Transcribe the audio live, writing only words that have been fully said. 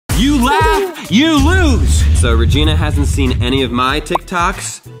You laugh, you lose. So Regina hasn't seen any of my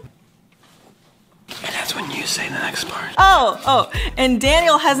TikToks. And that's when you say the next part. Oh, and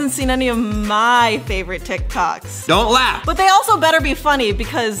Daniel hasn't seen any of my favorite TikToks. Don't laugh. But they also better be funny,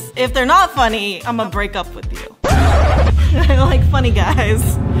 because if they're not funny, I'm gonna break up with you. I like funny guys.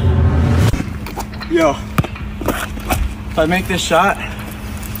 Yo, if I make this shot,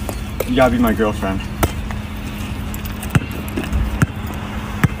 you gotta be my girlfriend.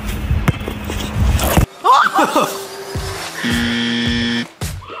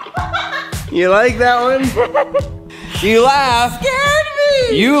 You like that one? You laugh. Scared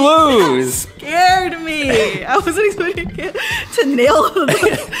me. You lose. Scared me. I wasn't expecting to nail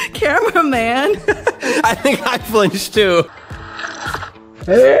the cameraman. I think I flinched too.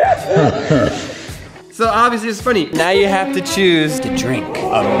 So obviously it's funny. Now you have to choose to drink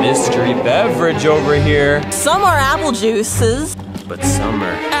a mystery beverage over here. Some are apple juices. But some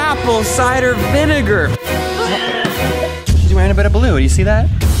are apple cider vinegar. She's wearing a bit of blue. Do you see that?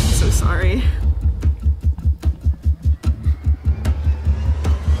 I'm so sorry.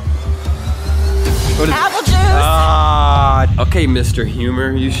 Apple juice! Okay, Mr.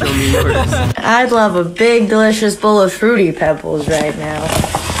 Humor, you show me yours. I'd love a big, delicious bowl of Fruity Pebbles right now.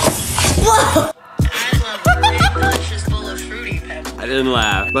 Whoa! I'd love a big, delicious bowl of Fruity Pebbles. I didn't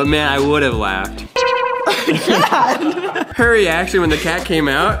laugh, but man, I would have laughed. Her reaction when the cat came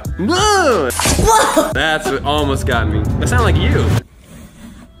out. Whoa! Whoa! That's what almost got me. That sounded like you.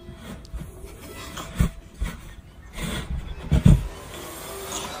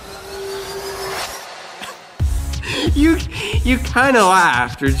 You kind of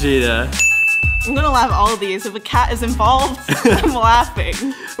laughed, Regina. I'm gonna laugh all of these. If a cat is involved, I'm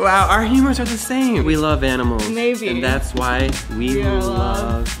laughing. Wow, our humors are the same. We love animals. Maybe. And that's why we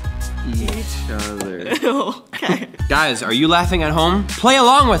love each other. Okay. Guys, are you laughing at home? Play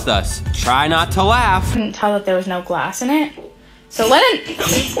along with us. Try not to laugh. I couldn't tell that there was no glass in it. So let it...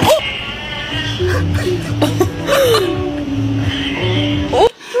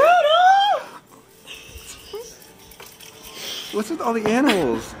 What's with all the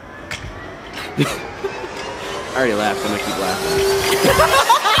animals? I already laughed, I'm gonna keep laughing.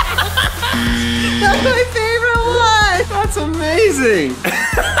 That's my favorite one! That's amazing!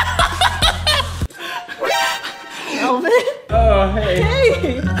 Melvin? Oh, hey.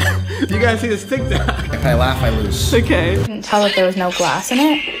 Hey! You guys see this TikTok? If I laugh, I lose. Okay. I couldn't tell that there was no glass in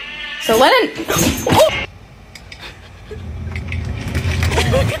it. So let it...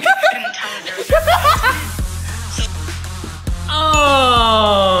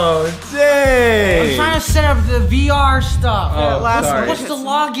 Oh, dang! I'm trying to set up the VR stuff. Oh, last sorry. one. What's the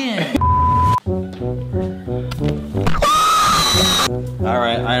login? All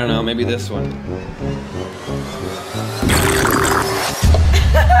right, I don't know, maybe this one.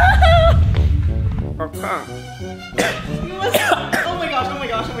 Oh my gosh, oh my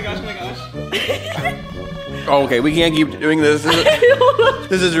gosh, oh my gosh, oh my gosh. Oh, okay, we can't keep doing this.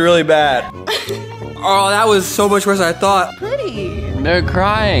 This is really bad. Oh, that was so much worse than I thought. Pretty. They're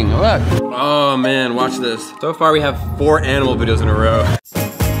crying, look. Oh man, watch this. So far we have 4 animal videos in a row.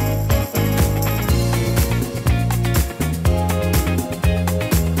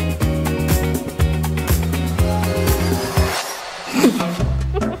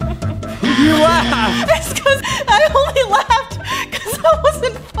 You laughed! It's because I only laughed because that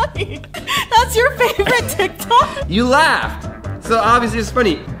wasn't funny. That's your favorite TikTok? You laughed! So obviously it's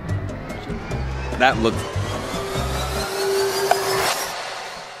funny. That looked...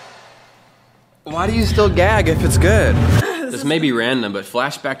 Why do you still gag if it's good? This may be random, but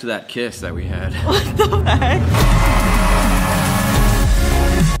flashback to that kiss that we had. What the heck?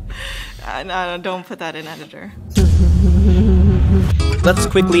 No, don't put that in editor. Let's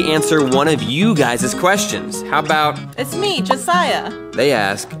quickly answer one of you guys' questions. How about... It's me, Josiah. They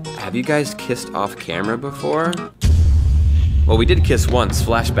ask, have you guys kissed off camera before? Well, we did kiss once.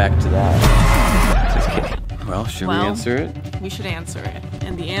 Flashback to that. Just kidding. Well, should we answer it? We should answer it.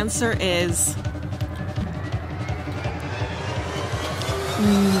 And the answer is...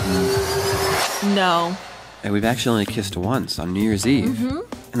 no. And we've actually only kissed once on New Year's Eve.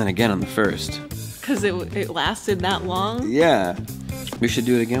 And then again on the 1st. Because it lasted that long? Yeah. We should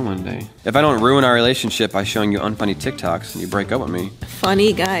do it again one day. If I don't ruin our relationship by showing you unfunny TikToks and you break up with me.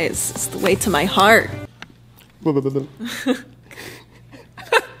 Funny, guys. It's the way to my heart. What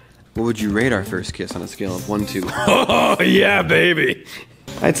would you rate our first kiss on a scale of 1 to... Oh, yeah, baby.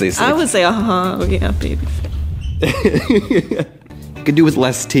 I'd say 6. I would say, oh, yeah, baby. Could do with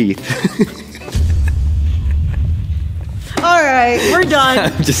less teeth. All right, we're done.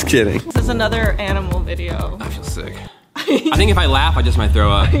 I'm just kidding. This is another animal video. I feel sick. I think if I laugh, I just might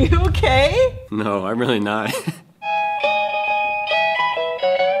throw up. Are you okay? No, I'm really not.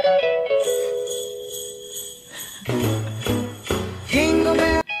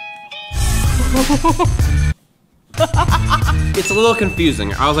 It's a little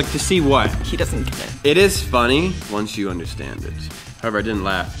confusing. I was like, to see what? He doesn't get it. It is funny once you understand it. However, I didn't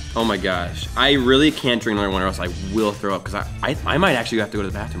laugh. Oh my gosh. I really can't drink another one or else I will throw up because I might actually have to go to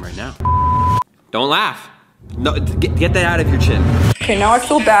the bathroom right now. Don't laugh. No, get that out of your chin. Okay, now I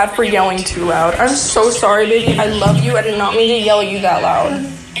feel bad for yelling too loud. I'm so sorry, baby. I love you. I did not mean to yell at you that loud.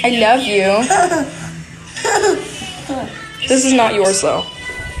 I love you. This is not yours, though.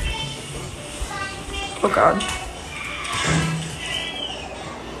 Oh, God.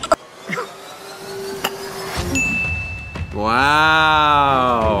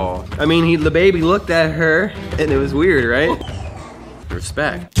 Wow. I mean, the baby looked at her and it was weird, right?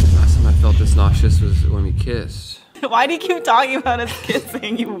 Respect. Last time I felt this nauseous was when we kissed. Why do you keep talking about us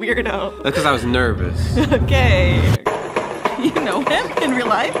kissing, you weirdo? That's because I was nervous. Okay. You know him in real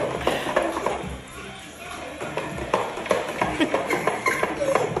life?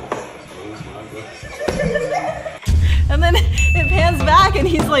 And then it pans back and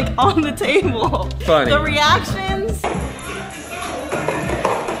he's like on the table. Funny. The reactions.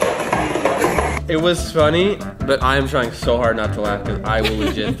 It was funny, but I'm trying so hard not to laugh because I will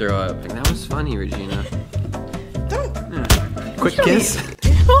legit throw up. Like, that was funny, Regina. Quick kiss.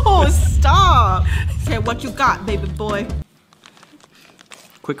 Oh, stop. Okay, what you got, baby boy?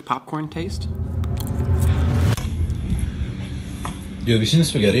 Quick popcorn taste. Dude, have you seen the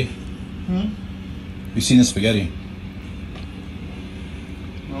spaghetti? Have you seen the spaghetti?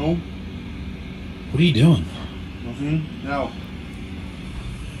 No. What are you doing? Nothing. No.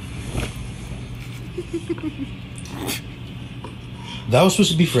 That was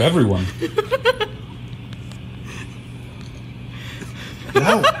supposed to be for everyone.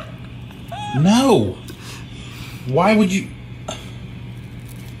 No. No. Why would you? I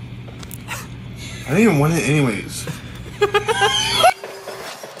didn't even want it anyways.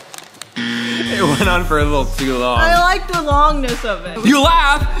 It went on for a little too long. I like the longness of it. You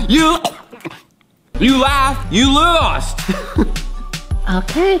laugh, you laugh, you lost.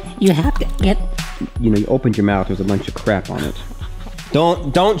 Okay, you have to get. You know, you opened your mouth, there's a bunch of crap on it.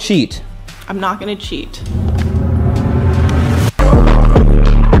 Don't cheat. I'm not gonna cheat.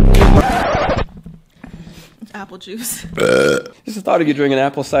 It's apple juice. Just thought I could drink an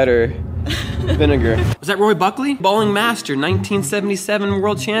apple cider vinegar. Was that Roy Buckley? Bowling Master, 1977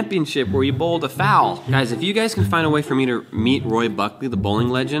 World Championship where he bowled a foul. Guys, if you guys can find a way for me to meet Roy Buckley, the bowling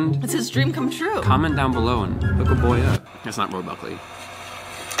legend, It's his dream come true. comment down below and hook a boy up. That's not Roy Buckley.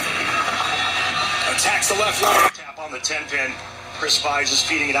 Attacks the left line. Tap on the 10-pin. Chris Spies is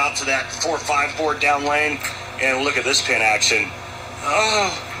feeding it out to that 4-5 board down lane. And look at this pin action.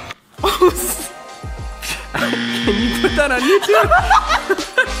 Oh. Can you put that on YouTube?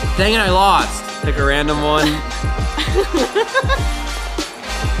 Dang it, I lost. Pick a random one.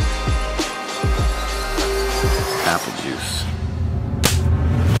 Apple juice.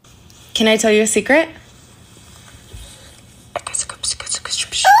 Can I tell you a secret?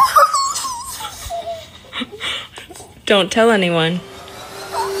 Don't tell anyone.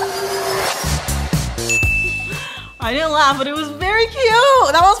 I didn't laugh, but it was very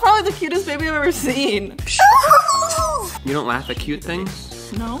cute. That was probably the cutest baby I've ever seen. You don't laugh at cute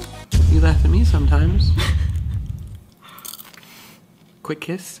things? No? You laugh at me sometimes. Quick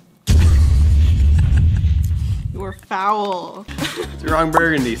kiss. You were foul. Ron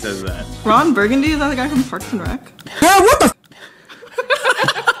Burgundy says that. Ron Burgundy? Is that the guy from Parks and Rec?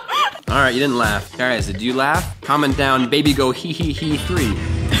 Alright, you didn't laugh. Guys, did you laugh? Comment down, baby go hee hee hee 3.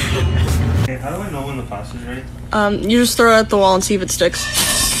 Hey, how do I know when the pass is right? You just throw it at the wall and see if it sticks.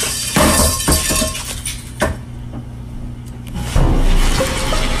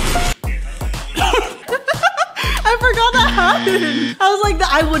 I forgot that happened. I was like,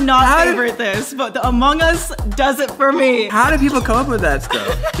 I would not favorite this, but the Among Us does it for me. How do people come up with that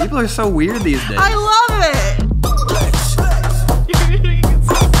stuff? People are so weird these days. I love it. Don't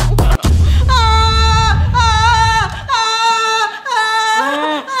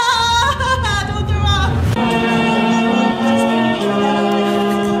throw up.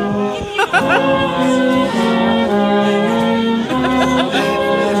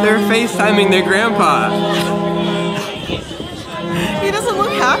 They're FaceTiming their grandpa. He doesn't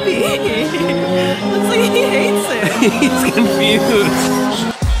look happy. Looks like he hates it. He's confused.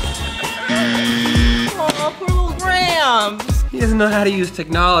 Oh, poor little Grams. He doesn't know how to use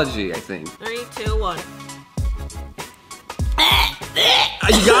technology, I think. 3, 2, 1.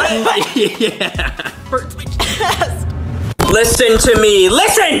 You got it? Yeah. Burnt my chest. Listen to me.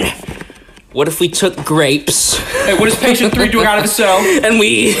 Listen! What if we took grapes? Hey, what is patient 3 doing out of the cell? And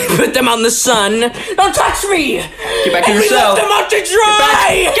we put them out in the sun. Don't touch me! Get back in your cell. And we left them out to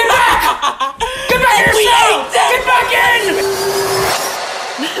dry! Get back! Get back in your cell! Get back in!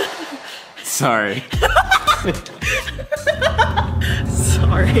 Sorry.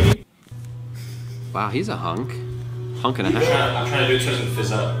 Sorry. Wow, he's a hunk. Hunk and a half. I'm trying to do it so it doesn't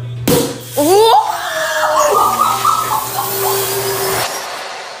fizz up.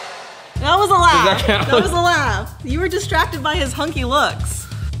 That was a laugh. That was a laugh. You were distracted by his hunky looks.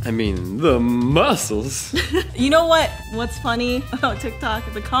 I mean, the muscles. You know what? What's funny about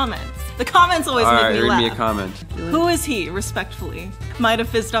TikTok? The comments. The comments always make me laugh. Read me a comment. Who is he, respectfully? Might have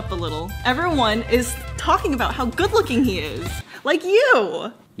fizzed up a little. Everyone is talking about how good looking he is. Like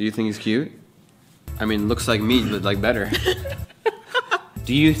you. Do you think he's cute? I mean, looks like me, but like better.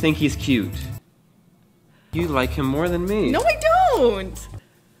 Do you think he's cute? You like him more than me. No, I don't.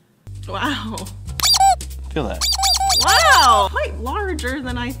 Wow. Feel that. Wow. Quite larger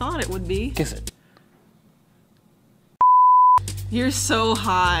than I thought it would be. Kiss it. You're so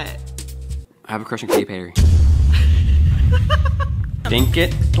hot. I have a crush on Katy Perry. Dink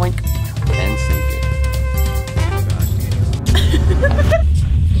it, doink, and sink it. Oh gosh.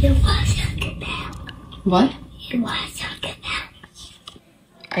 You want something now? What? You want something now?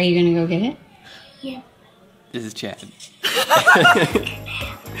 Are you gonna go get it? Yeah. This is Chad.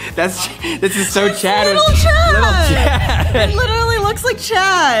 This is so Chad. Little Chad. Little Chad. It literally looks like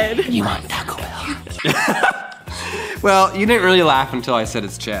Chad. You want Taco Bell? Well, you didn't really laugh until I said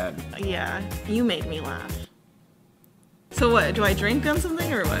it's Chad. Yeah, you made me laugh. So what, do I drink on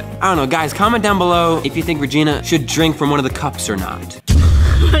something or what? I don't know, guys, comment down below if you think Regina should drink from one of the cups or not.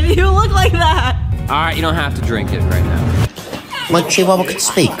 Why do you look like that? All right, you don't have to drink it right now. My Chihuahua could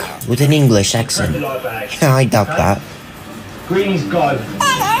speak with an English accent. Yeah, I doubt that. Greens go.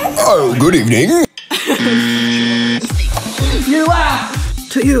 Oh, good evening. You laugh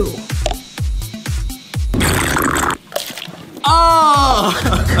to you. Oh!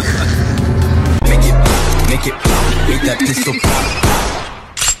 Make that pistol pop.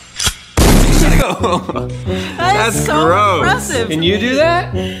 That's so gross. impressive. Can you do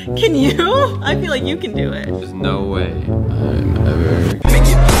that? Can you? I feel like you can do it. There's no way I'm ever.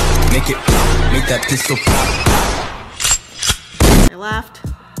 Make that pistol pop. I laughed.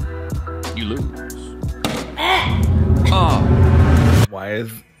 You lose. Oh. Why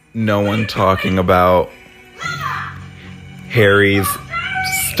is no one talking about Harry's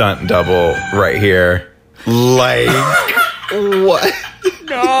stunt double right here? Like, what?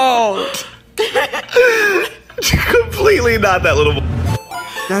 No. Completely not that little.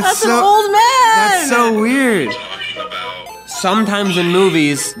 That's an old man. That's so weird. Sometimes in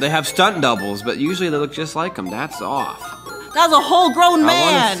movies they have stunt doubles, but usually they look just like him. That's off. That's a whole grown man.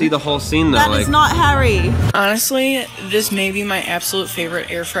 I want to see the whole scene though. That is not Harry. Honestly, this may be my absolute favorite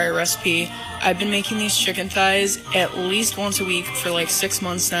air fryer recipe. I've been making these chicken thighs at least once a week for like 6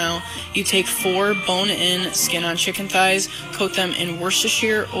 months now. You take 4 bone-in, skin-on chicken thighs, coat them in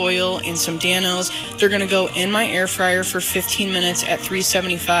Worcestershire oil and some Danos. They're gonna go in my air fryer for 15 minutes at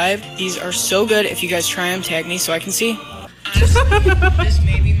 375. These are so good. If you guys try them, tag me so I can see. Honestly, this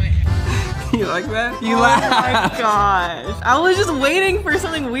may be my... You like that? You Oh laugh. my gosh. I was just waiting for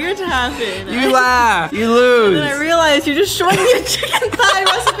something weird to happen. You laugh. You lose. And then I realized you're just showing me a chicken thigh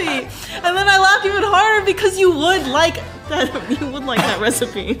recipe. And then I laughed even harder because you would like that. You would like that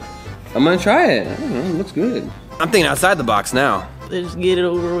recipe. I'm gonna try it. I don't know. It looks good. I'm thinking outside the box now. Let's get it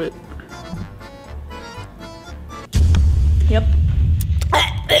over with. Yep.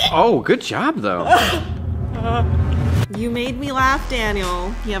 Oh, good job though. You made me laugh,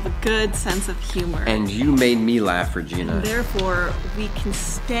 Daniel. You have a good sense of humor. And you made me laugh, Regina. Therefore, we can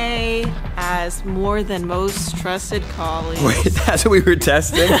stay as more than most trusted colleagues. Wait, that's what we were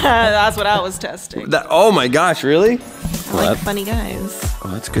testing? That's what I was testing. Oh my gosh, really? I like funny guys.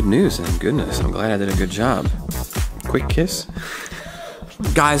 Oh, that's good news, and goodness, I'm glad I did a good job. Quick kiss.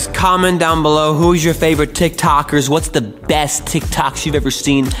 Guys, comment down below who's your favorite TikTokers. What's the best TikToks you've ever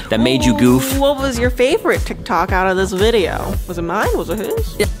seen that made you goof? What was your favorite TikTok out of this video? Was it mine? Was it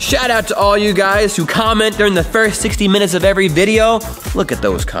his? Yeah. Shout out to all you guys who comment during the first 60 minutes of every video. Look at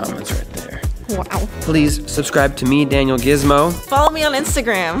those comments right there. Wow. Please subscribe to me, Daniel Gizmo. Follow me on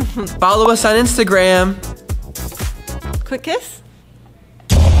Instagram. Follow us on Instagram. Quick kiss?